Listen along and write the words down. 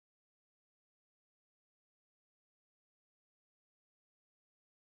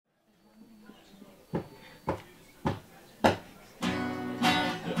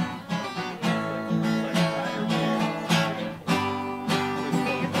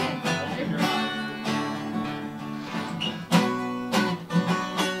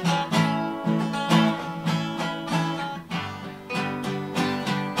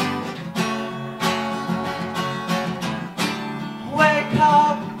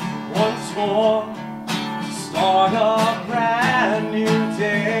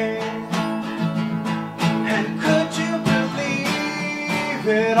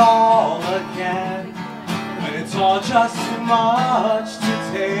much to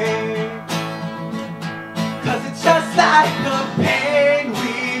take, 'cause it's just like the pain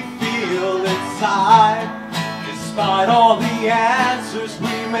we feel inside, despite all the answers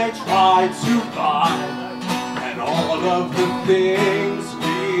we may try to find, and all of the things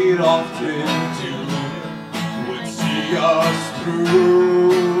we'd often do would see us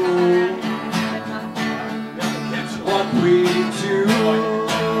through. It's what we do.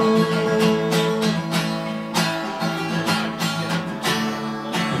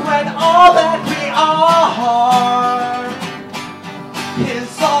 When all that we are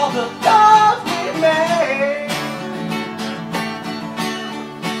is all the love we make,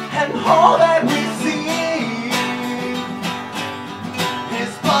 and all that we see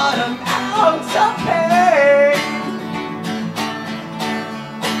is but an ounce of pain,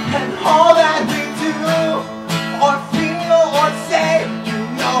 and all that we do or feel or say, you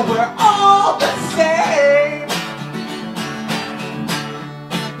know we're all the same.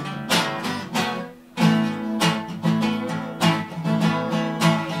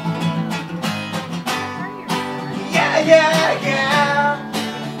 Yeah, yeah.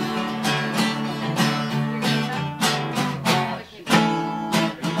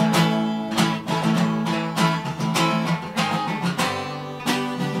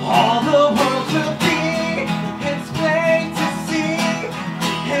 All the world will be, it's plain to see,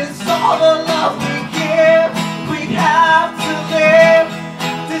 is all the love we give, we have to live,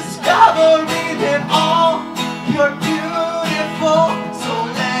 discovering that all you're beautiful, so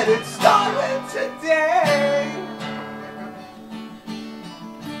let it start with today.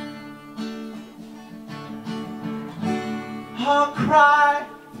 A cry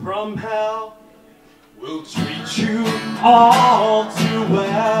from hell will treat you all too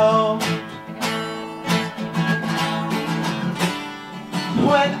well.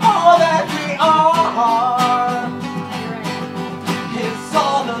 When all that we are is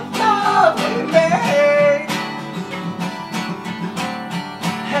all the love we make,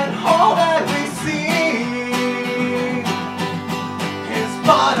 and all that we see is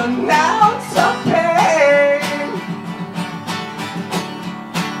but an ounce of pain,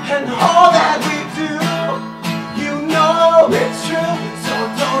 and all that we